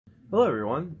Hello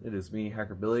everyone, it is me,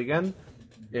 Hacker Billy again,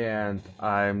 and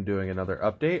I'm doing another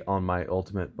update on my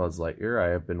ultimate Buzz Lightyear I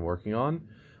have been working on.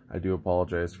 I do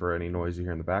apologize for any noise you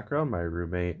hear in the background. My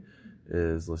roommate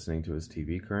is listening to his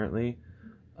TV currently.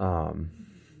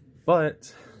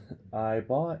 But I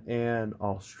bought an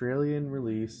Australian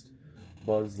released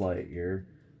Buzz Lightyear.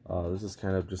 This is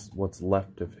kind of just what's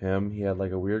left of him. He had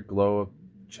like a weird glow up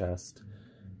chest,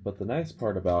 but the nice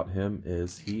part about him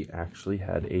is he actually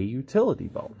had a utility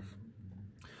belt.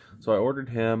 So I ordered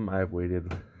him. I've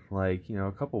waited like,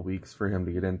 a couple weeks for him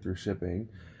to get in through shipping.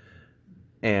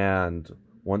 And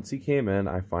once he came in,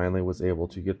 I finally was able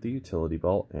to get the utility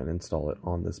belt and install it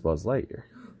on this Buzz Lightyear.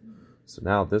 So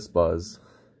now this Buzz,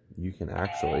 you can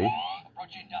actually...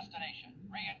 Approaching destination.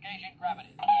 Re-engaging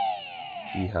gravity.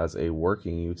 He has a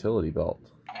working utility belt.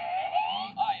 I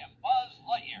am Buzz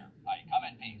Lightyear. I come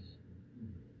in peace.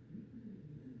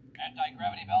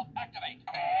 Anti-gravity belt activate.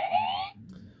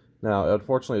 Now,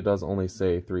 unfortunately, it does only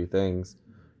say 3 things,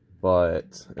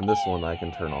 but in this one I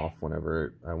can turn off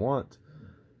whenever I want.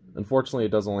 Unfortunately,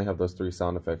 it does only have those 3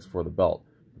 sound effects for the belt.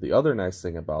 The other nice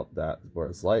thing about that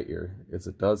Buzz Lightyear is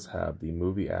it does have the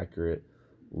movie-accurate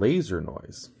laser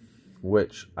noise,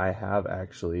 which I have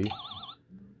actually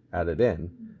added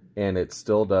in, and it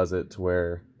still does it to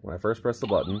where when I first press the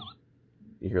button,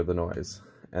 you hear the noise,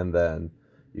 and then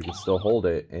you can still hold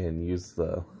it and use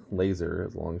the laser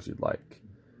as long as you'd like.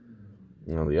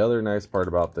 The other nice part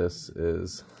about this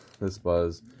is this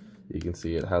Buzz, you can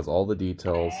see it has all the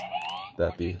details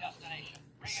that the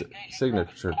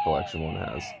signature collection one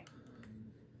has.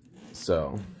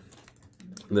 So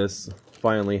this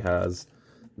finally has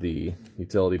the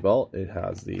utility belt, it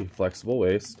has the flexible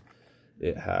waist,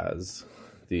 it has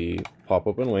the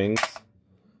pop-open wings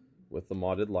with the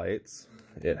modded lights,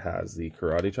 it has the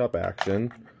karate chop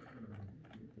action,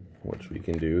 which we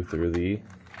can do through the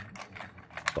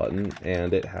button,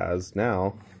 and it has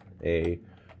now a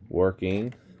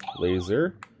working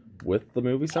laser with the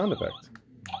movie sound effect.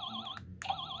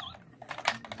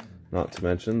 Not to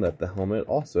mention that the helmet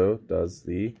also does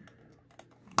the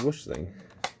whoosh thing.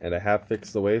 And I have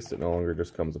fixed the waist, it no longer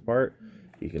just comes apart.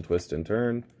 You can twist and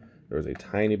turn. There was a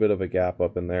tiny bit of a gap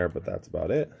up in there, but that's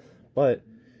about it. But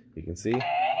you can see. I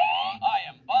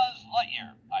am Buzz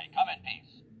Lightyear. I come in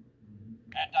peace.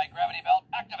 Anti-gravity belt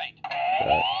activate.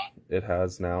 That it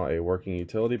has now a working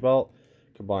utility belt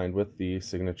combined with the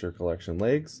signature collection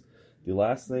legs. The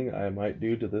last thing I might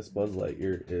do to this Buzz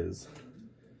Lightyear is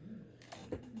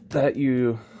that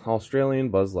Australian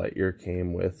Buzz Lightyear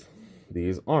came with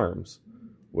these arms,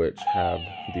 which have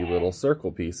the little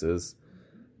circle pieces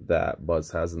that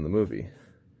Buzz has in the movie.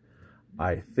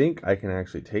 I think I can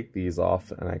actually take these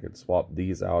off and I could swap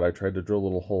these out. I tried to drill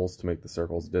little holes to make the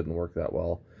circles, it didn't work that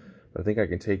well, but I think I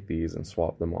can take these and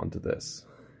swap them onto this.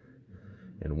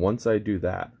 And once I do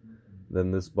that,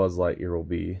 then this Buzz Lightyear will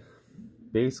be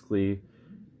basically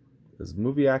as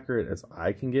movie accurate as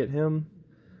I can get him.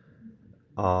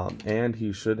 And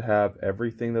he should have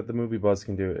everything that the movie Buzz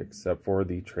can do except for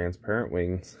the transparent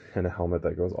wings and a helmet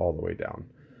that goes all the way down.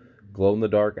 Glow in the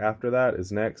dark after that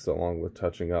is next, along with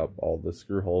touching up all the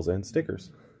screw holes and stickers.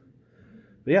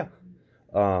 But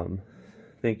yeah,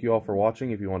 thank you all for watching.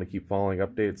 If you want to keep following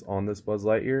updates on this Buzz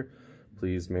Lightyear,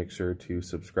 please make sure to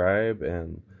subscribe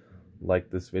and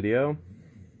like this video.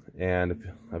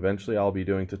 And eventually I'll be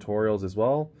doing tutorials as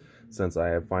well, since I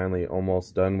have finally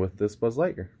almost done with this Buzz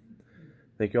Lightyear.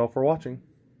 Thank you all for watching.